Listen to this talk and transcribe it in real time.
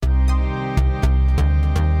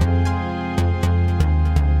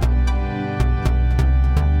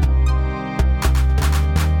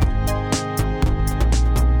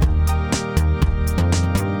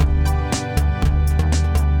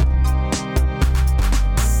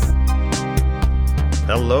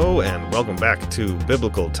Hello and welcome back to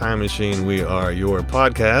Biblical Time Machine. We are your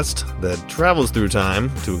podcast that travels through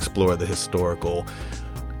time to explore the historical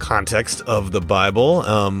context of the Bible.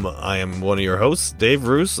 I am one of your hosts, Dave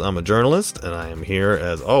Roos. I'm a journalist, and I am here,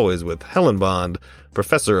 as always, with Helen Bond,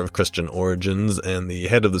 professor of Christian origins and the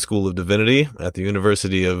head of the School of Divinity at the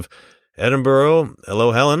University of Edinburgh.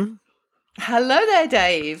 Hello, Helen. Hello there,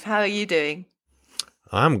 Dave. How are you doing?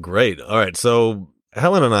 I'm great. All right, so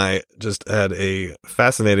Helen and I just had a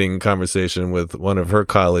fascinating conversation with one of her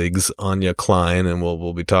colleagues, Anya Klein, and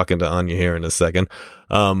we'll be talking to Anya here in a second.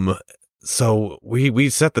 So we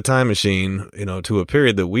set the time machine, to a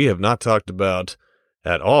period that we have not talked about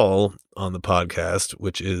at all on the podcast,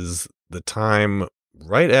 which is the time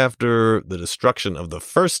right after the destruction of the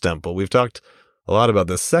first temple. We've talked a lot about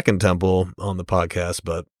the second temple on the podcast,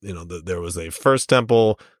 but there was a first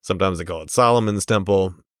temple. Sometimes they call it Solomon's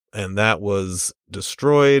temple. And that was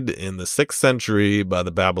destroyed in the 6th century by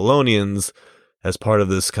the Babylonians as part of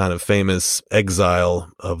this kind of famous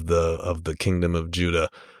exile of the kingdom of Judah.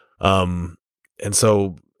 And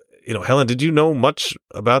so, Helen, did you know much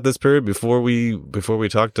about this period before we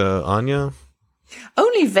talked to Anya?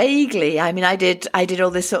 Only vaguely. I mean, I did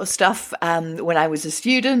all this sort of stuff when I was a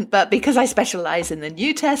student, but because I specialize in the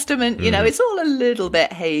New Testament, it's all a little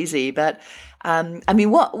bit hazy. But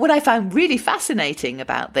what I found really fascinating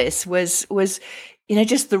about this was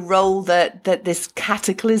just the role that this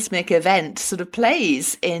cataclysmic event sort of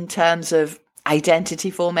plays in terms of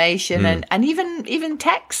identity formation and even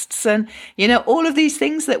texts and all of these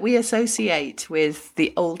things that we associate with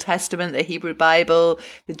the Old Testament, the Hebrew Bible,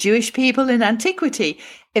 the Jewish people in antiquity.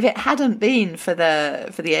 If it hadn't been for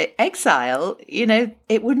the exile,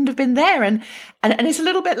 it wouldn't have been there. And it's a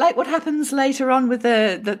little bit like what happens later on with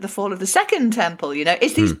the fall of the Second Temple.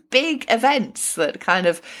 It's these big events that kind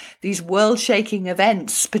of these world-shaking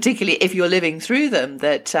events, particularly if you're living through them,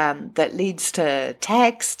 that leads to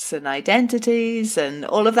texts and identities and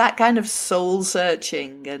all of that kind of soul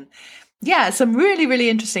searching. And yeah, some really, really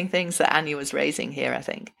interesting things that Anya was raising here, I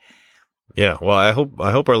think. Yeah, well, I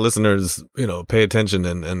hope our listeners, pay attention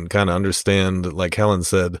and kind of understand, like Helen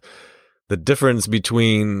said, the difference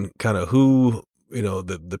between kind of who,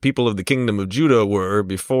 the people of the kingdom of Judah were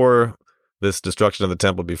before this destruction of the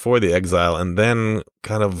temple, before the exile, and then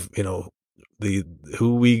kind of,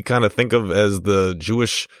 who we kind of think of as the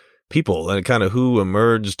Jewish people, and kind of who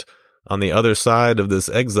emerged on the other side of this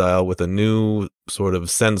exile with a new sort of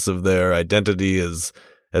sense of their identity as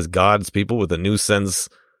God's people, with a new sense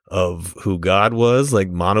of who God was. Like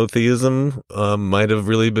monotheism might have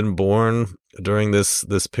really been born during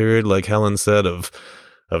this period, like Helen said, of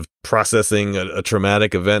processing a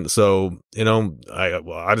traumatic event. So,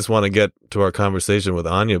 I just want to get to our conversation with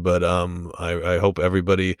Anya, but I hope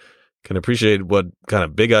everybody can appreciate what kind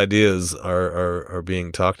of big ideas are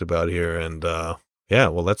being talked about here. And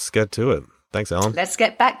let's get to it. Thanks, Ellen. Let's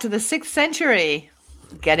get back to the 6th century.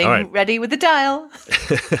 Getting ready with the dial.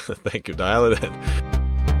 Thank you. Dial it in.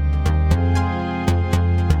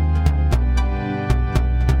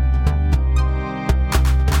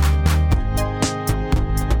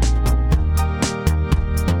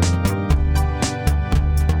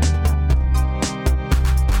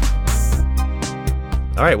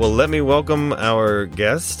 All right, well, let me welcome our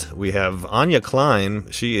guest. We have Anya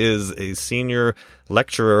Klein. She is a senior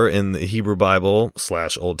lecturer in the Hebrew Bible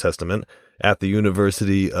 / Old Testament at the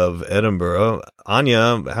University of Edinburgh.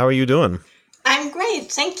 Anya, how are you doing? I'm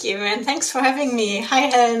great, thank you, and thanks for having me. Hi,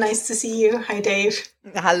 Helen, nice to see you. Hi, Dave.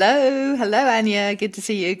 Hello, Anya. Good to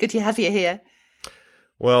see you. Good to have you here.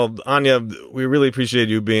 Well, Anya, we really appreciate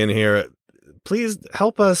you being here. Please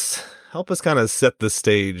help us kind of set the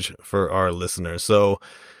stage for our listeners. So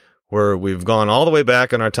we've gone all the way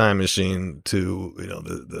back in our time machine to,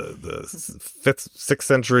 the 6th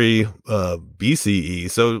century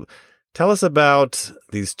BCE. So tell us about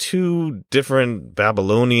these two different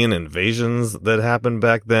Babylonian invasions that happened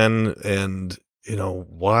back then. And,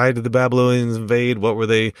 why did the Babylonians invade? What were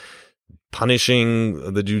they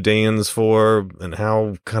punishing the Judeans for? And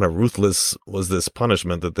how kind of ruthless was this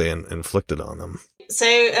punishment that they inflicted on them? So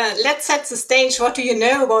let's set the stage. What do you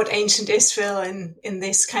know about ancient Israel in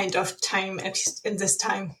this kind of time, in this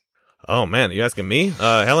time? Oh, man, you asking me?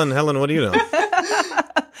 Helen, what do you know?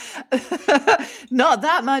 Not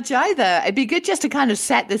that much either. It'd be good just to kind of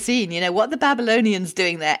set the scene, what the Babylonians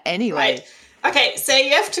doing there anyway. Right. Okay, so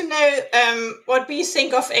you have to know what we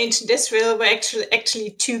think of ancient Israel were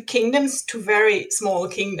actually two kingdoms, two very small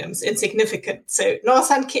kingdoms, insignificant. So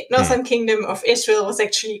northern kingdom of Israel was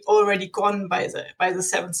actually already gone by the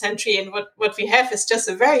 7th century, and what we have is just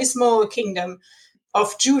a very small kingdom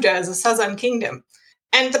of Judah, the southern kingdom.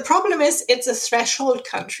 And the problem is it's a threshold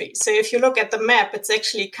country. So if you look at the map, it's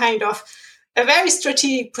actually kind of a very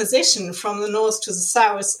strategic position from the north to the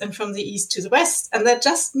south and from the east to the west. And that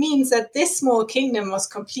just means that this small kingdom was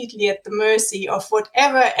completely at the mercy of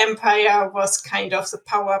whatever empire was kind of the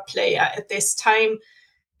power player at this time.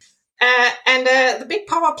 And the big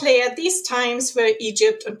power player at these times were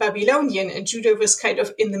Egypt and Babylonian, and Judah was kind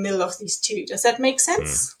of in the middle of these two. Does that make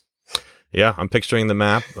sense? Yeah, I'm picturing the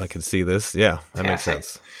map. I can see this. Yeah, that makes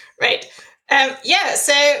sense. Right.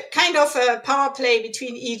 So kind of a power play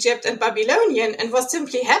between Egypt and Babylonian. And what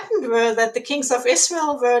simply happened were that the kings of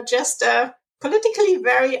Israel were just politically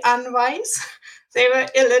very unwise. They were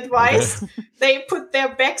ill-advised. They put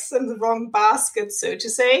their backs in the wrong basket, so to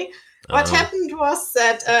say. What happened was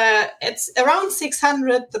that it's around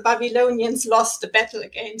 600, the Babylonians lost the battle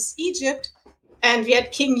against Egypt. And we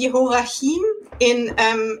had King Jehoiakim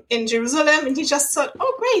in Jerusalem, and he just thought,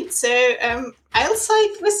 oh, great, so I'll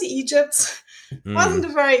side with the Egypts. Wasn't a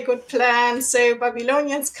very good plan. So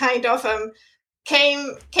Babylonians kind of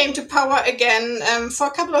came to power again. For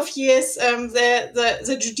a couple of years,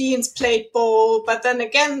 the Judeans played ball, but then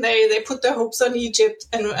again they put their hopes on Egypt,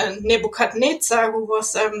 and Nebuchadnezzar, who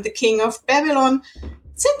was the king of Babylon,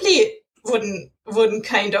 simply wouldn't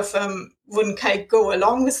go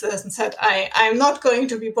along with this and said, I'm not going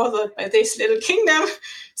to be bothered by this little kingdom.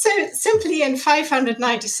 So simply in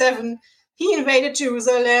 597, he invaded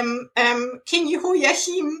Jerusalem. King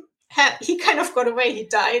Jehoiakim, he kind of got away. He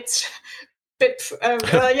died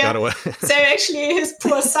Got away. So actually his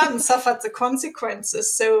poor son suffered the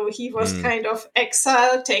consequences. So he was kind of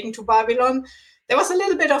exiled, taken to Babylon. There was a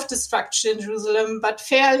little bit of destruction in Jerusalem, but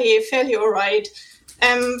fairly all right.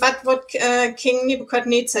 But what King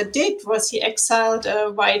Nebuchadnezzar did was he exiled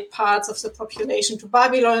wide parts of the population to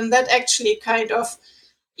Babylon, and that actually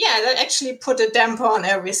put a damper on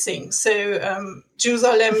everything. So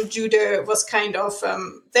Jerusalem, Judah was kind of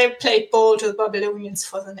they played ball to the Babylonians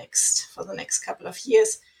for the next couple of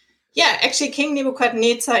years. Yeah, actually, King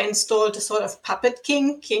Nebuchadnezzar installed a sort of puppet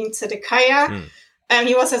king, King Zedekiah.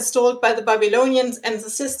 He was installed by the Babylonians, and the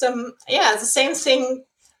system, the same thing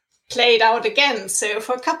played out again. So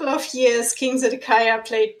for a couple of years, King Zedekiah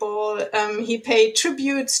played ball. He paid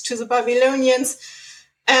tributes to the Babylonians.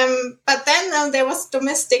 But then there was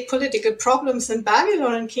domestic political problems in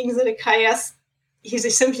Babylon, and King Zedekiah, he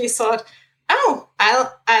simply thought, oh,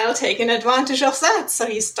 I'll take an advantage of that. So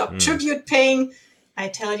he stopped tribute paying. I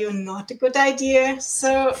tell you, not a good idea.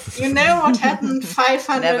 So you know what happened?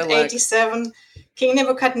 587. King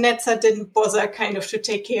Nebuchadnezzar didn't bother kind of to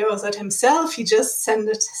take care of that himself. He just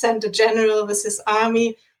sent a general with his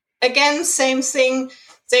army. Again, same thing.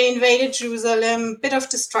 They invaded Jerusalem, bit of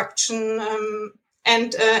destruction,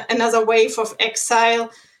 and another wave of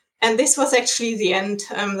exile. And this was actually the end.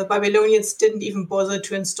 The Babylonians didn't even bother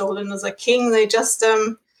to install another king. They just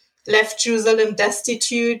left Jerusalem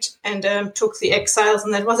destitute and took the exiles.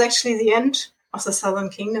 And that was actually the end of the southern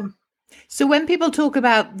kingdom. So when people talk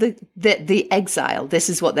about the exile, this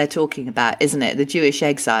is what they're talking about, isn't it? The Jewish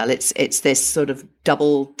exile. It's this sort of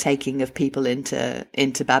double taking of people into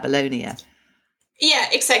Babylonia. Yeah,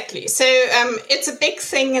 exactly. So it's a big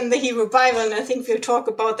thing in the Hebrew Bible, and I think we'll talk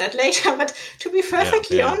about that later. But to be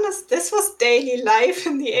perfectly honest, this was daily life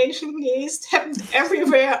in the ancient Near East. Happened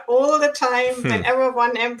everywhere, all the time. Whenever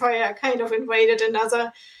one empire kind of invaded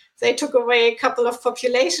another, they took away a couple of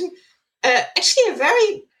population. Actually, a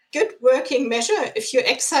very good working measure if you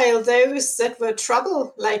exile those that were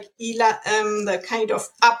trouble, like the kind of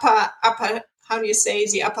upper, how do you say,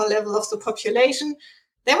 the upper level of the population.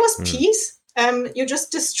 There was peace. You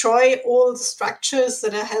just destroy all the structures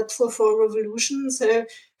that are helpful for revolution. So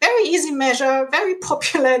very easy measure, very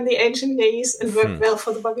popular in the ancient days, and worked well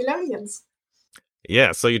for the Babylonians.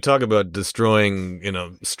 Yeah, so you talk about destroying,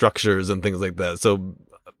 structures and things like that. So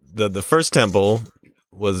the first temple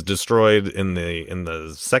was destroyed in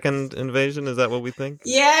the second invasion. Is that what we think?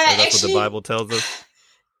 Yeah, that's actually, what the Bible tells us.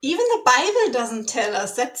 Even the Bible doesn't tell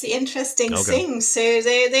us. That's the interesting thing. So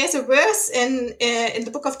there's a verse in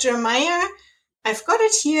the book of Jeremiah. I've got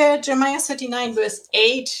it here, Jeremiah 39, verse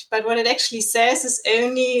 8. But what it actually says is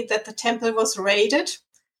only that the temple was raided.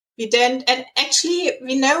 And actually,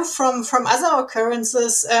 we know from other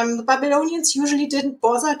occurrences, the Babylonians usually didn't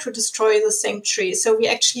bother to destroy the sanctuary. So we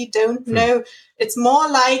actually don't know. It's more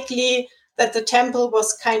likely that the temple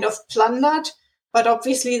was kind of plundered, but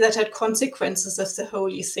obviously that had consequences if the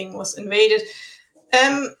holy thing was invaded.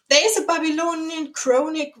 There is a Babylonian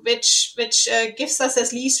chronic which gives us,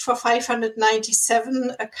 at least for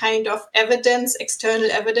 597, a kind of evidence, external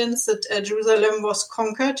evidence that Jerusalem was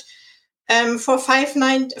conquered. For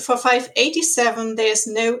 587, there's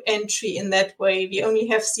no entry in that way. We only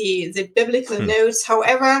have the biblical notes.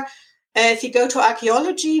 However, if you go to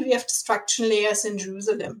archaeology, we have destruction layers in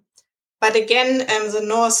Jerusalem. But again, the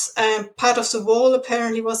north part of the wall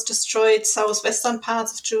apparently was destroyed. Southwestern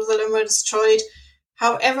parts of Jerusalem were destroyed.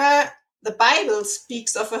 However, the Bible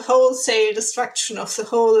speaks of a wholesale destruction of the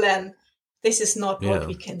whole land. This is not what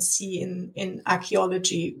we can see in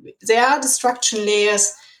archaeology. There are destruction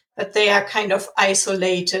layers, but they are kind of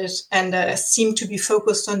isolated and seem to be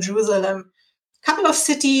focused on Jerusalem. A couple of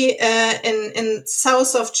cities in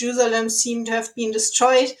south of Jerusalem seem to have been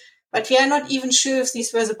destroyed, but we are not even sure if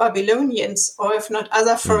these were the Babylonians or if not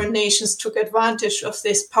other foreign nations took advantage of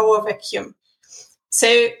this power vacuum.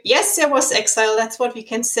 So yes, there was exile, that's what we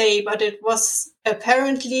can say, but it was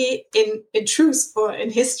apparently in truth or in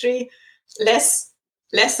history less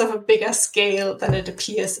of a bigger scale than it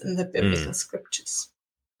appears in the biblical scriptures.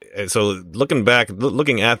 So looking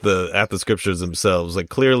at the scriptures themselves, like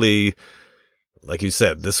clearly, like you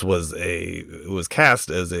said, it was cast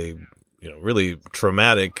as a really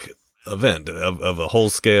traumatic event of a whole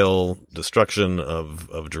scale destruction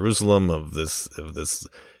of Jerusalem, of this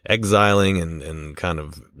exiling and kind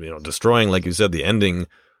of destroying, like you said, the ending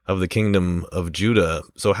of the kingdom of Judah.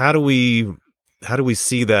 So how do we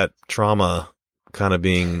see that trauma kind of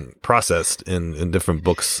being processed in different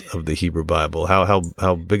books of the Hebrew Bible?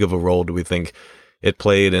 How big of a role do we think it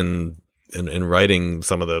played in writing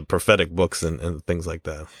some of the prophetic books and things like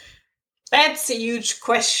that? That's a huge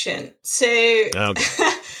question. So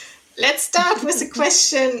let's start with the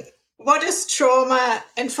question, what is trauma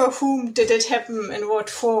and for whom did it happen, in what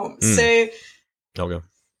form? So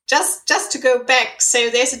just to go back, so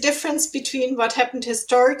there's a difference between what happened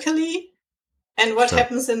historically and what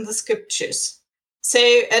happens in the scriptures. So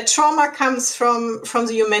trauma comes from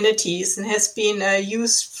the humanities and has been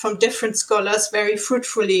used from different scholars very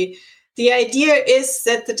fruitfully. The idea is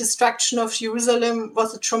that the destruction of Jerusalem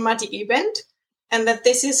was a traumatic event and that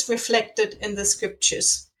this is reflected in the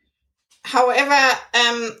scriptures. However,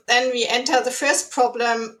 then we enter the first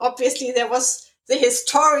problem. Obviously, there was the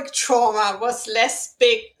historic trauma was less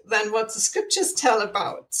big than what the scriptures tell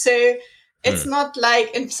about. So it's not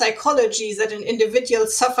like in psychology that an individual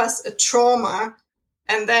suffers a trauma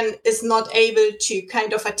and then is not able to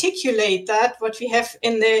kind of articulate that. What we have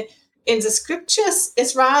in the scriptures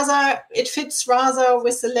is it fits rather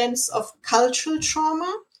with the lens of cultural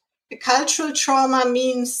trauma. The cultural trauma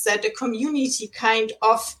means that a community kind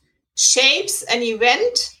of shapes an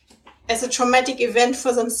event as a traumatic event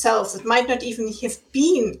for themselves. It might not even have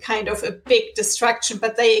been kind of a big destruction,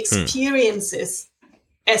 but they experience this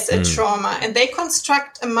as a trauma, and they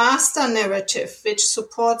construct a master narrative which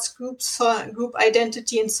supports group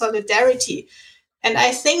identity and solidarity. And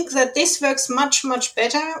I think that this works much, much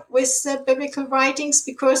better with the biblical writings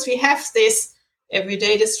because we have this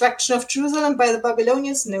everyday destruction of Jerusalem by the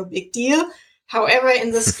Babylonians, no big deal. However,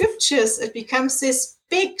 in the scriptures, it becomes this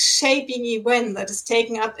big shaping event that is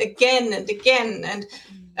taken up again and again and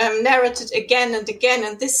narrated again and again.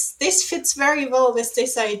 And this fits very well with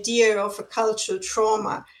this idea of a cultural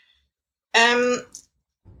trauma.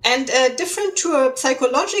 And different to a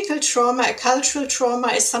psychological trauma, a cultural trauma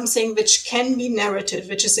is something which can be narrated,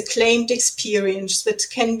 which is a claimed experience that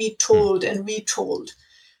can be told and retold.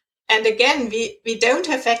 And again, we don't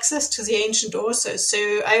have access to the ancient authors. So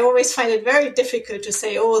I always find it very difficult to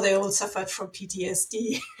say, oh, they all suffered from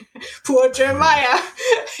PTSD. Poor Jeremiah,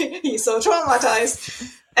 he's so traumatized.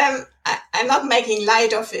 I'm not making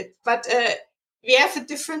light of it, but we have a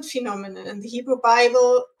different phenomenon. In the Hebrew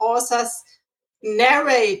Bible, authors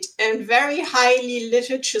narrate in very highly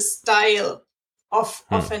literature style of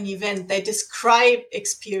an event. They describe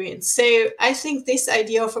experience. So I think this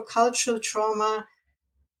idea of a cultural trauma,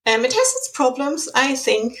 it has its problems, I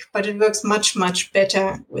think, but it works much, much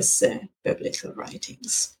better with the biblical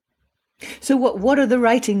writings. So what are the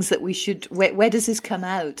writings that we should, where does this come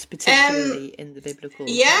out, particularly in the biblical?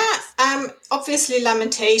 Obviously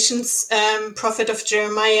Lamentations, Prophet of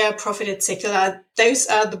Jeremiah, Prophet Ezekiel, those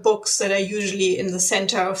are the books that are usually in the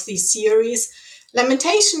center of these series.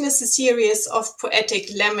 Lamentation is a series of poetic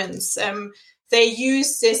laments. They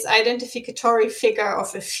use this identificatory figure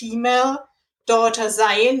of a female daughter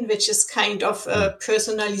Zion, which is kind of a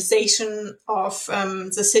personalization of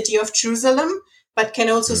the city of Jerusalem, but can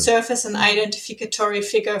also serve as an identificatory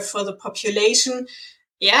figure for the population.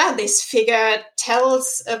 Yeah, this figure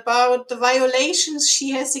tells about the violations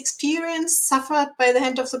she has experienced, suffered by the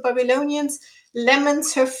hand of the Babylonians,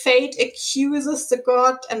 laments her fate, accuses the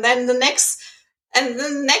god, and then the next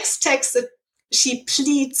text that she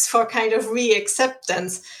pleads for kind of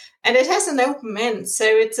reacceptance. And it has an open end. So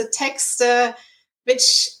it's a text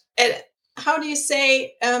which, how do you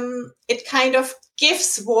say, it kind of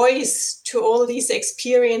gives voice to all these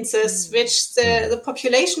experiences, which the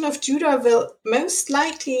population of Judah will most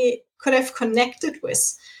likely could have connected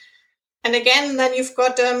with. And again, then you've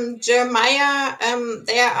got Jeremiah.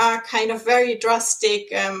 There are kind of very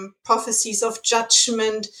drastic prophecies of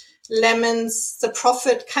judgment, laments. The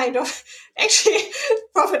prophet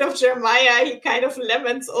prophet of Jeremiah, he kind of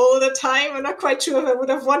laments all the time. I'm not quite sure if I would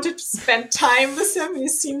have wanted to spend time with him. He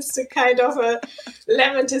seems to kind of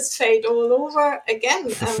lament his fate all over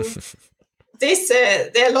again.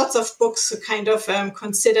 There are lots of books who kind of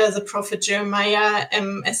consider the prophet Jeremiah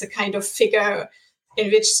as a kind of figure in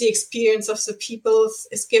which the experience of the people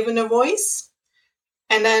is given a voice.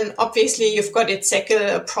 And then obviously you've got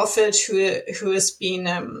Ezekiel, a prophet who has been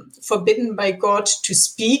forbidden by God to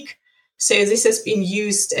speak. So this has been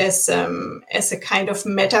used as a kind of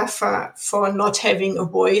metaphor for not having a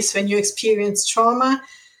voice when you experience trauma.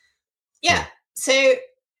 Yeah, so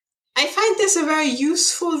I find this a very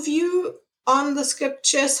useful view on the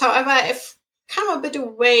scriptures. However, I've come a bit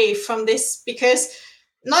away from this because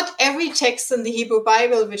not every text in the Hebrew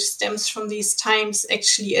Bible which stems from these times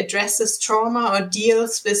actually addresses trauma or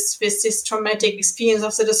deals with this traumatic experience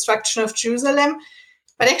of the destruction of Jerusalem.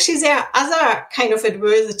 But actually there are other kind of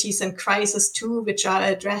adversities and crises too which are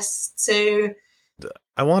addressed. So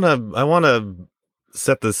I wanna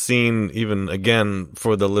set the scene even again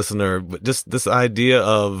for the listener, but just this idea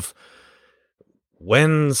of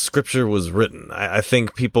when scripture was written. I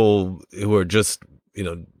think people who are just,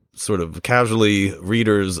 sort of casually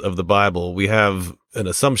readers of the Bible, we have an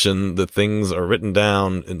assumption that things are written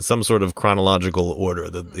down in some sort of chronological order.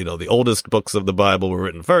 That, the oldest books of the Bible were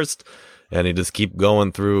written first, and you just keep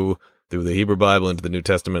going through the Hebrew Bible into the New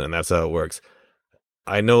Testament, and that's how it works.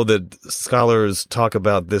 I know that scholars talk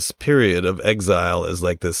about this period of exile as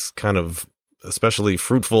like this kind of especially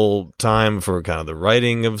fruitful time for kind of the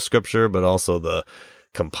writing of scripture, but also the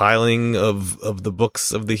compiling of the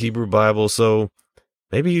books of the Hebrew Bible. So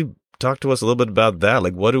maybe talk to us a little bit about that.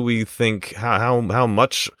 Like, what do we think, how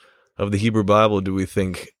much of the Hebrew Bible do we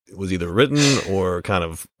think was either written or kind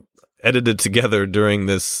of edited together during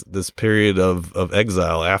this period of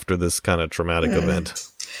exile after this kind of traumatic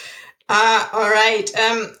event? All right.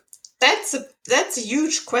 That's a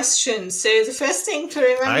huge question. So the first thing to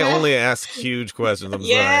remember... I only ask huge questions. I'm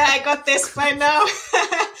sorry. I got this by now.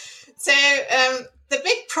 So the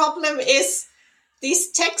big problem is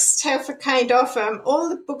these texts have a kind of, all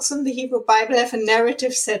the books in the Hebrew Bible have a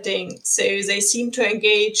narrative setting. So they seem to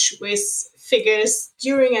engage with figures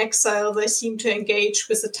during exile. They seem to engage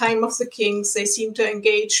with the time of the kings. They seem to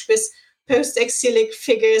engage with post-exilic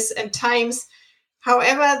figures and times.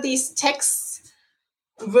 However, these texts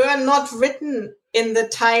were not written in the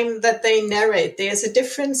time that they narrate. There's a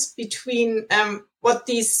difference between the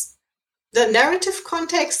narrative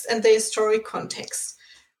context and the historic context.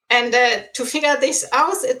 And to figure this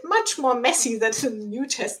out, it's much more messy than the New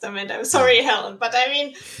Testament. I'm sorry, Helen, but I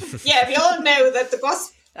mean, we all know that the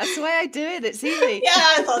gospel... That's the way I do it. It's easy. Yeah,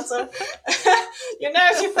 I thought so.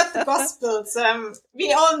 If you've got the Gospels,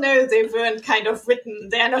 we all know they weren't kind of written.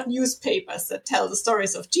 They are not newspapers that tell the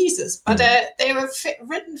stories of Jesus, but they were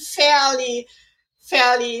written fairly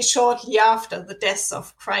shortly after the death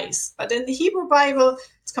of Christ. But in the Hebrew Bible,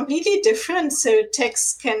 it's completely different. So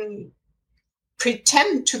texts can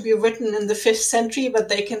pretend to be written in the 5th century, but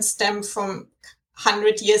they can stem from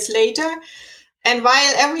 100 years later. And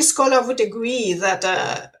while every scholar would agree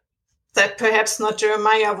that perhaps not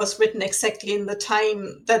Jeremiah was written exactly in the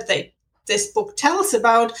time that this book tells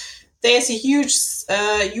about, there's a huge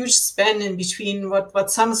span in between what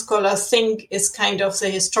some scholars think is kind of the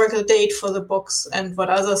historical date for the books and what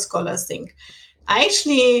other scholars think.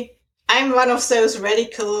 I'm one of those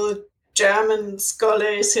radical German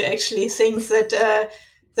scholars who actually think that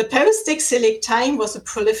the post-exilic time was a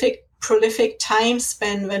prolific time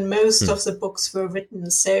span when most of the books were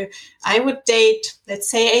written. So I would date, let's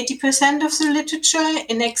say, 80% of the literature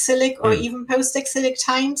in exilic or even post-exilic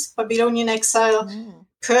times, Babylonian exile,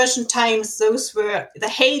 Persian times. Those were the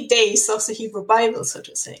heydays of the Hebrew Bible, so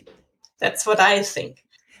to say. That's what I think.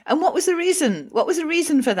 And what was the reason? What was the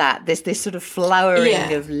reason for that? This sort of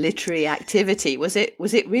flowering of literary activity. Was it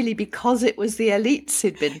really because it was the elites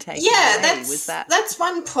who'd been taken away? That's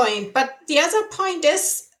one point. But the other point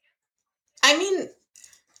is,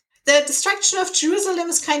 the destruction of Jerusalem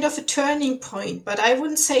is kind of a turning point, but I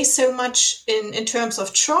wouldn't say so much in terms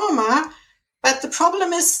of trauma. But the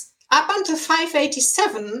problem is, up until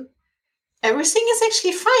 587, everything is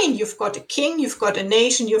actually fine. You've got a king, you've got a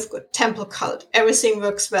nation, you've got temple cult. Everything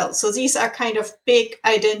works well. So these are kind of big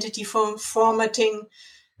identity formatting,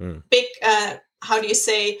 big,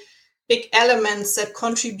 big elements that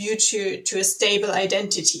contribute to a stable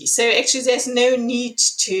identity. So actually there's no need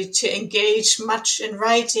to engage much in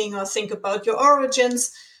writing or think about your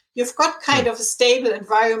origins. You've got kind of a stable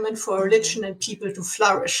environment for religion and people to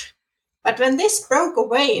flourish. But when this broke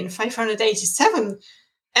away in 587,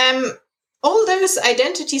 all those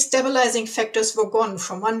identity stabilizing factors were gone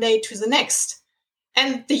from one day to the next.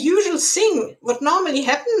 And the usual thing, what normally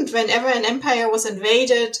happened whenever an empire was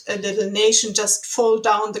invaded, a little nation just fall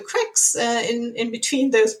down the cracks in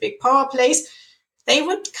between those big power plays, they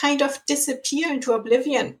would kind of disappear into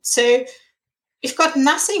oblivion. So we've got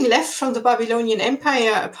nothing left from the Babylonian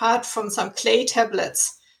Empire apart from some clay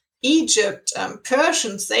tablets. Egypt,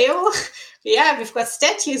 Persians, they all, we've got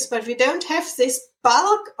statues, but we don't have this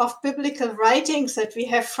bulk of biblical writings that we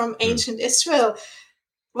have from ancient Israel.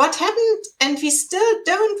 What happened? And we still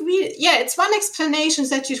don't really, it's one explanation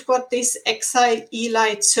that you've got these exile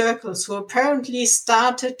elite circles who apparently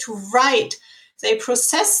started to write. They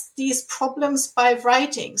processed these problems by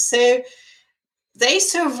writing. So they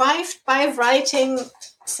survived by writing,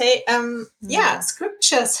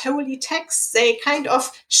 scriptures, holy texts. They kind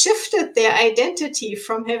of shifted their identity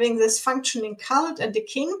from having this functioning cult and a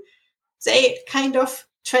king. They kind of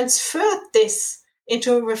transferred this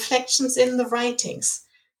into reflections in the writings.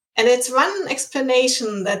 And it's one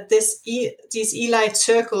explanation that these elite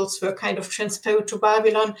circles were kind of transposed to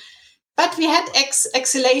Babylon. But we had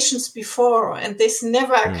exhalations before, and this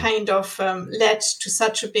never kind of led to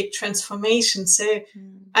such a big transformation. So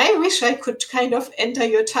I wish I could kind of enter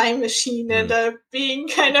your time machine and being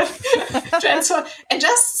kind of transformed and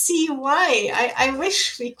just see why. I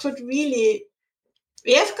wish we could really...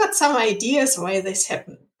 We have got some ideas why this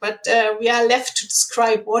happened, but we are left to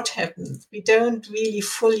describe what happened. We don't really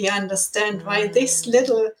fully understand why these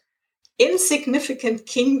little insignificant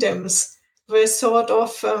kingdoms were sort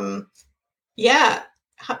of,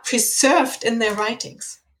 preserved in their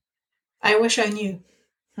writings. I wish I knew.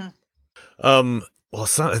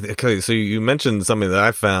 So you mentioned something that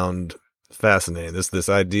I found fascinating. This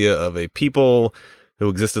idea of a people who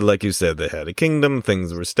existed, like you said, they had a kingdom,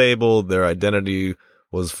 things were stable, their identity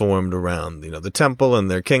was formed around, the temple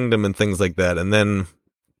and their kingdom and things like that. And then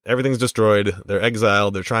everything's destroyed. They're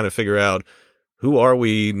exiled. They're trying to figure out, who are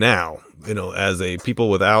we now, as a people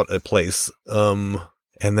without a place.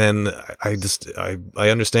 And then I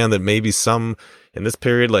understand that maybe some in this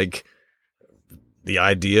period, like the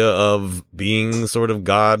idea of being sort of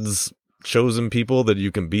God's chosen people, that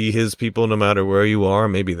you can be his people no matter where you are,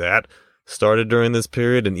 maybe that started during this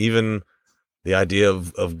period. And even the idea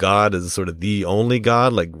of God as sort of the only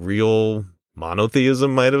God, like real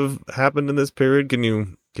monotheism, might have happened in this period. Can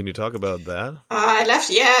you talk about that? I love,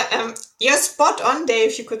 you're spot on,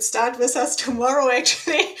 Dave. You could start with us tomorrow,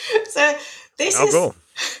 actually. So this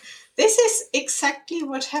is exactly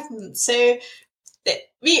what happened. So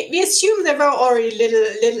we assume there were already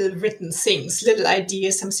little written things, little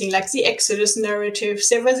ideas, something like the Exodus narratives.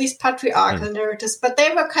 There were these patriarchal narratives, but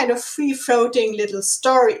they were kind of free-floating little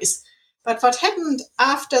stories. But what happened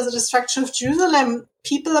after the destruction of Jerusalem,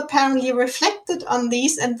 people apparently reflected on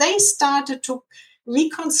these and they started to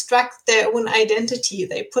reconstruct their own identity.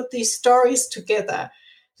 They put these stories together.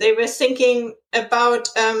 They were thinking about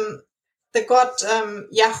the god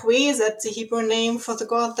Yahweh, that's the Hebrew name for the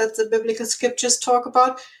God that the biblical scriptures talk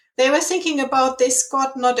about. They were thinking about this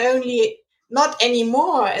God not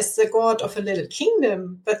anymore as the God of a little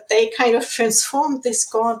kingdom, but they kind of transformed this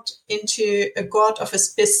God into a God of a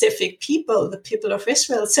specific people, the people of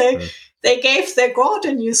Israel. So they gave their God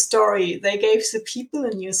a new story. They gave the people a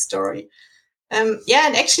new story. And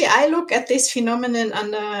actually I look at this phenomenon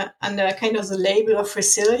under kind of the label of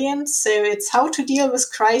resilience. So it's how to deal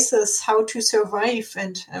with crisis, how to survive,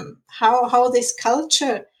 and how this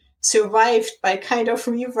culture survived by kind of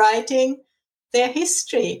rewriting their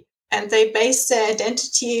history. And they base their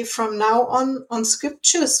identity from now on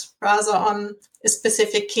scriptures rather on a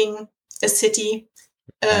specific king, a city,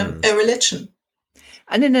 a religion.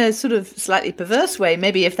 And in a sort of slightly perverse way,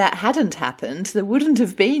 maybe if that hadn't happened, there wouldn't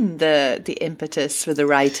have been the impetus for the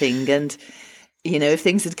writing. And, if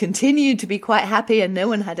things had continued to be quite happy and no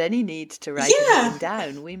one had any need to write anything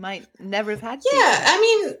down, we might never have had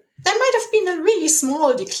to. There might have been a really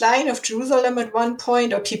small decline of Jerusalem at one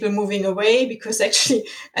point, or people moving away, because actually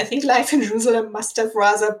I think life in Jerusalem must have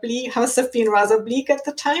been rather bleak at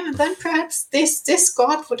the time. And then perhaps this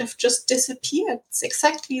God would have just disappeared. It's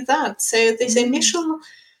exactly that. So this initial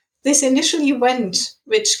event,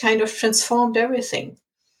 which kind of transformed everything.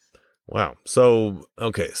 Wow. So,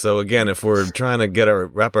 okay. So again, if we're trying to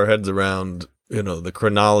wrap our heads around, the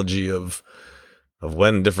chronology of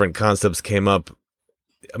when different concepts came up,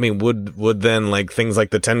 I mean, would then like things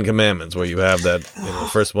like the Ten Commandments, where you have that,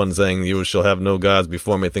 first one saying you shall have no gods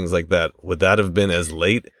before me, things like that, would that have been as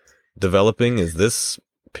late developing as this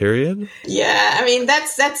period? Yeah, I mean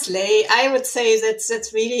that's late. I would say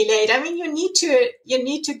that's really late. I mean, you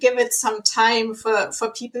need to give it some time for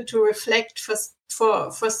people to reflect,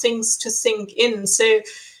 for things to sink in. So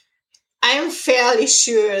I'm fairly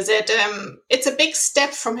sure that it's a big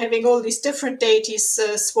step from having all these different deities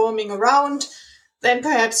swarming around. Then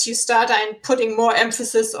perhaps you start putting more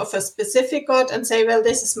emphasis of a specific god and say, well,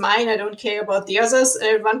 this is mine. I don't care about the others.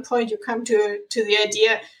 And at one point you come to the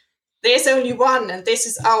idea, there's only one and this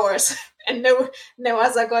is ours and no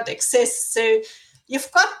other god exists. So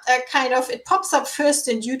you've got a kind of, it pops up first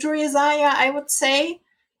in Deutero-Isaiah, I would say.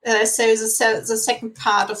 So the second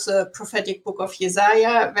part of the prophetic book of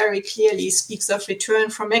Isaiah very clearly speaks of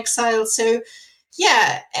return from exile. So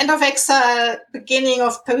yeah, end of exile, beginning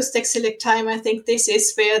of post-exilic time. I think this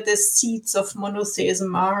is where the seeds of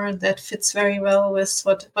monotheism are, and that fits very well with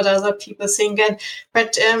what other people think.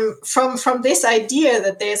 But from this idea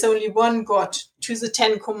that there's only one God to the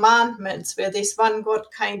Ten Commandments, where this one God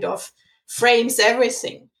kind of frames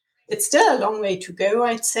everything, it's still a long way to go,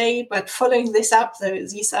 I'd say. But following this up, though,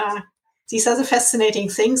 these are the fascinating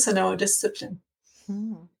things in our discipline.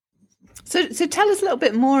 So tell us a little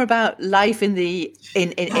bit more about life in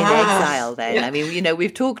exile then. Yeah. I mean,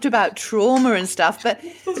 we've talked about trauma and stuff, but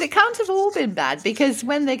it can't have all been bad, because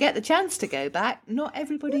when they get the chance to go back, not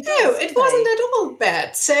everybody does. No, it wasn't at all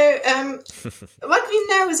bad. So what we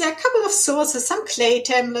know is there are a couple of sources, some clay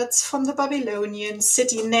tablets from the Babylonian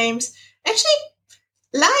city names. Actually,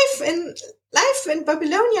 life in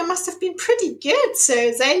Babylonia must have been pretty good. So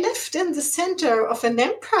they lived in the center of an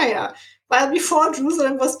empire. While before,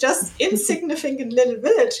 Jerusalem was just insignificant little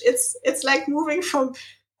village. It's like moving from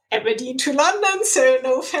Aberdeen to London, so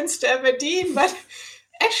no offense to Aberdeen, but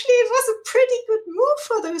actually it was a pretty good move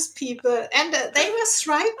for those people, and they were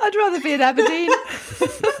thriving. I'd rather be in Aberdeen.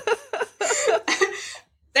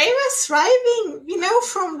 They were thriving,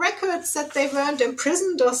 from records that they weren't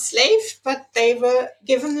imprisoned or slaved, but they were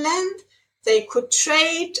given land. They could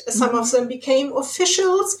trade. Some of them became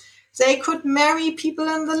officials. They could marry people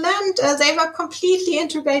in the land. They were completely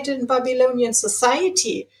integrated in Babylonian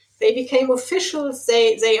society. They became officials.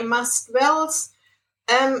 They amassed wealth.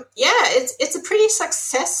 It's a pretty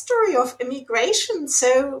success story of immigration.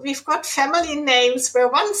 So we've got family names where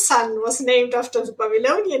one son was named after the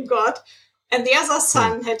Babylonian god, and the other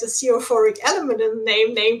son had a theophoric element in the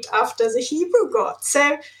name named after the Hebrew god.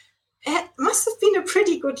 So it must have been a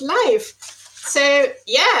pretty good life. So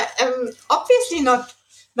obviously not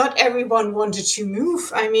everyone wanted to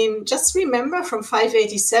move. I mean, just remember from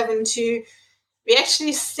 587 we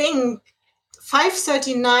actually think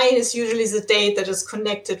 539 is usually the date that is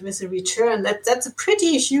connected with the return. That's a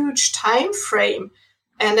pretty huge time frame.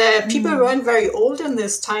 And people weren't very old in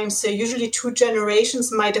this time, so usually 2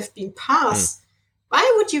 generations might have been passed.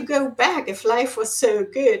 Why would you go back if life was so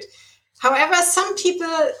good? However, some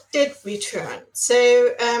people did return.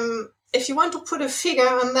 So if you want to put a figure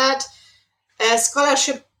on that,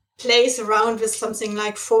 scholarship plays around with something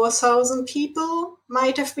like 4,000 people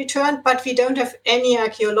might have returned, but we don't have any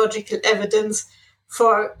archaeological evidence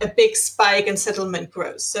for a big spike in settlement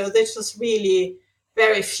growth. So this was really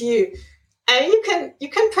very few. And you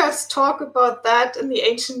can perhaps talk about that in the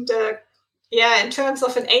ancient, in terms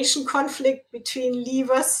of an ancient conflict between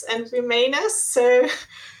leavers and remainers. So,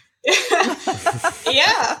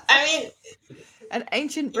 I mean, An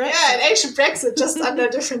ancient Brexit. Yeah, an ancient Brexit, just under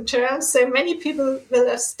different terms. So many people will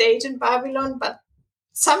have stayed in Babylon, but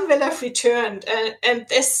some will have returned. And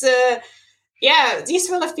this, these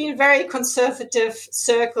will have been very conservative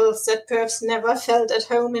circles that perhaps never felt at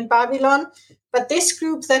home in Babylon. But this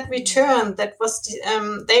group that returned,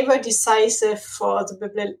 they were decisive for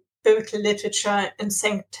the biblical literature and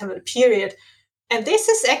sanctuary period. And this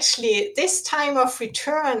is actually, this time of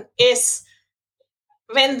return is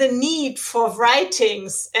when the need for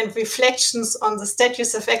writings and reflections on the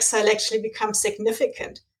status of exile actually becomes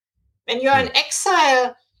significant. When you're in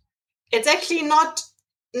exile, it's actually not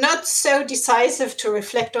so decisive to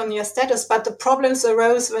reflect on your status, but the problems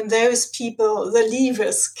arose when those people, the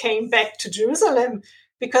leavers, came back to Jerusalem,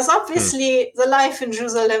 because obviously the life in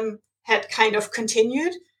Jerusalem had kind of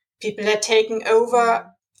continued. People had taken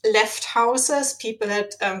over left houses, people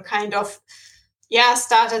had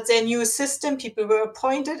started their new system, people were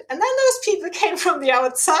appointed, and then those people came from the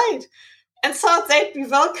outside and thought they'd be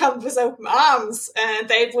welcomed with open arms and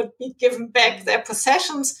they would be given back their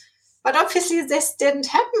possessions. But obviously this didn't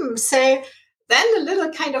happen. So then a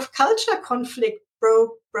little kind of culture conflict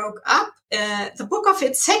broke up. The Book of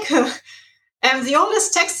Ezekiel, the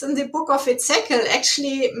oldest texts in the Book of Ezekiel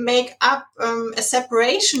actually make up a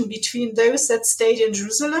separation between those that stayed in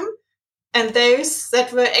Jerusalem and those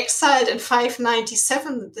that were exiled in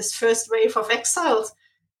 597, this first wave of exiles.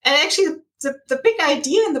 And actually, the big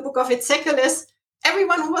idea in the Book of Ezekiel is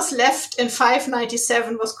everyone who was left in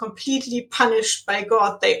 597 was completely punished by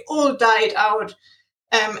God. They all died out.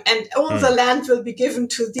 And all the land will be given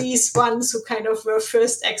to these ones who kind of were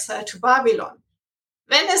first exiled to Babylon.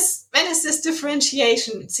 When is this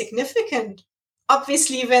differentiation significant?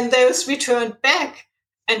 Obviously, when those returned back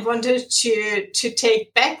and wanted to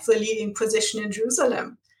take back the leading position in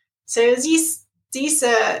Jerusalem. So these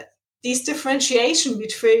differentiation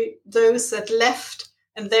between those that left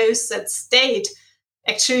and those that stayed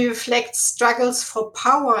actually reflect struggles for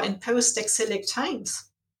power in post-exilic times.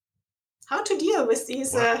 How to deal with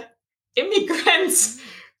these immigrants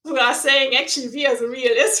who are saying, actually, we are the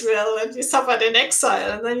real Israel and we suffered in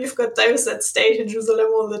exile. And then you've got those that stayed in Jerusalem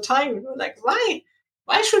all the time. And you're like, why?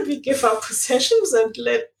 Why should we give up possessions and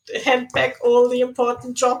hand back all the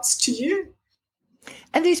important jobs to you?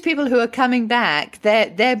 And these people who are coming back,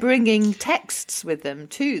 they're bringing texts with them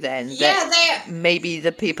too. Then, yeah, maybe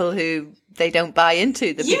the people who they don't buy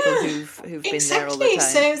into, the people who've been there all the time.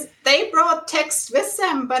 So they brought texts with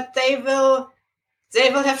them, but they will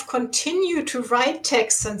have continued to write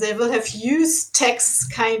texts, and they will have used texts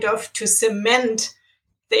kind of to cement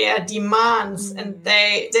their demands, and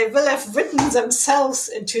they will have written themselves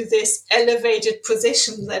into this elevated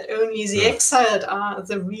position that only the exiled are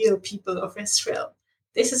the real people of Israel.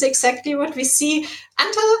 This is exactly what we see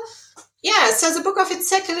until, so the Book of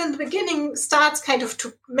Ezekiel in the beginning starts kind of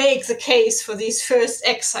to make the case for these first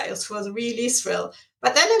exiles, for the real Israel.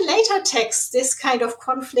 But then in later texts, this kind of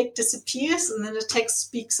conflict disappears, and then the text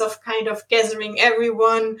speaks of kind of gathering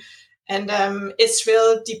everyone, and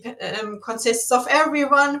Israel consists of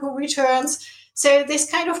everyone who returns. So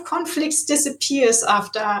this kind of conflict disappears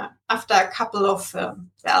after a couple of,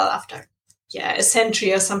 a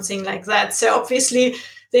century or something like that. So obviously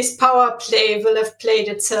this power play will have played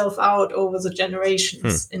itself out over the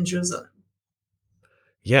generations in Jerusalem.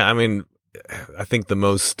 Yeah, I mean, I think the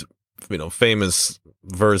most famous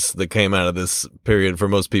verse that came out of this period for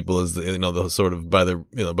most people is the sort of by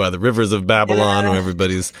the rivers of Babylon, where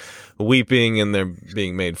everybody's weeping and they're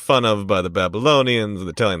being made fun of by the Babylonians.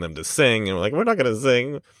 They're telling them to sing, and we're like, we're not going to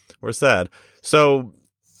sing, we're sad. So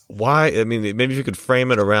why? I mean, maybe if you could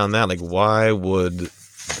frame it around that, like, why would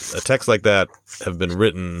a text like that have been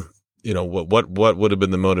written? What would have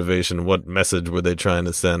been the motivation? What message were they trying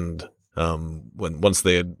to send? Once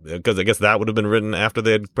they had, because I guess that would have been written after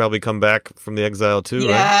they had probably come back from the exile too, right?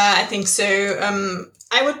 Yeah, I think so.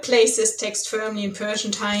 I would place this text firmly in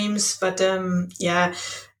Persian times, but this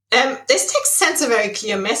text sends a very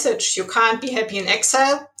clear message. You can't be happy in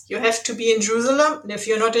exile. You have to be in Jerusalem. And if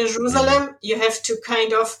you're not in Jerusalem, you have to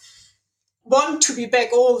kind of want to be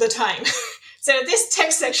back all the time. So this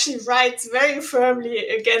text actually writes very firmly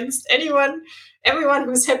against everyone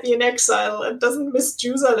who's happy in exile and doesn't miss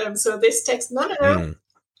Jerusalem. So this text, no.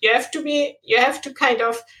 You have to kind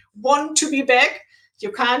of want to be back.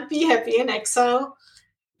 You can't be happy in exile.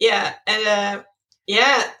 Yeah. And,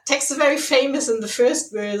 text is very famous in the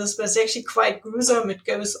first verses, but it's actually quite gruesome. It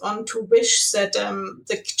goes on to wish that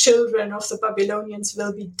the children of the Babylonians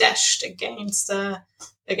will be dashed against the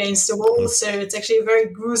wall. So it's actually a very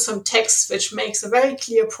gruesome text, which makes a very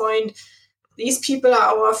clear point. These people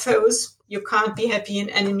are our foes. You can't be happy in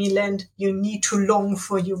enemy land. You need to long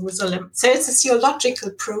for Jerusalem. So it's a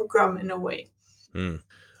theological program in a way.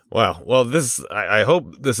 Wow. Well, I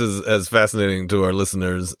hope this is as fascinating to our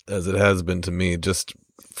listeners as it has been to me, just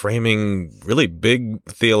framing really big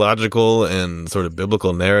theological and sort of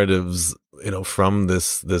biblical narratives, from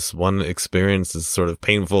this one experience, this sort of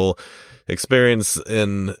painful experience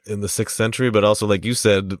in the 6th century, but also, like you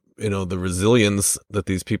said, the resilience that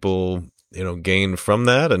these people, gained from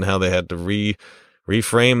that, and how they had to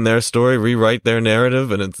reframe their story, rewrite their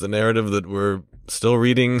narrative. And it's a narrative that we're still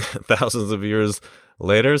reading thousands of years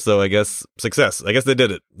later. So I guess success. I guess they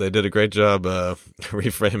did it. They did a great job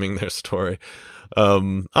reframing their story.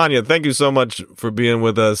 Anya, thank you so much for being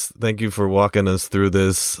with us. Thank you for walking us through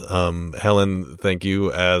this. Helen, thank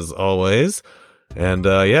you as always. And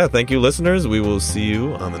thank you, listeners. We will see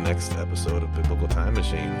you on the next episode of Biblical Time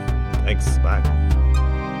Machine. Thanks. Bye.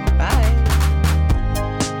 Bye.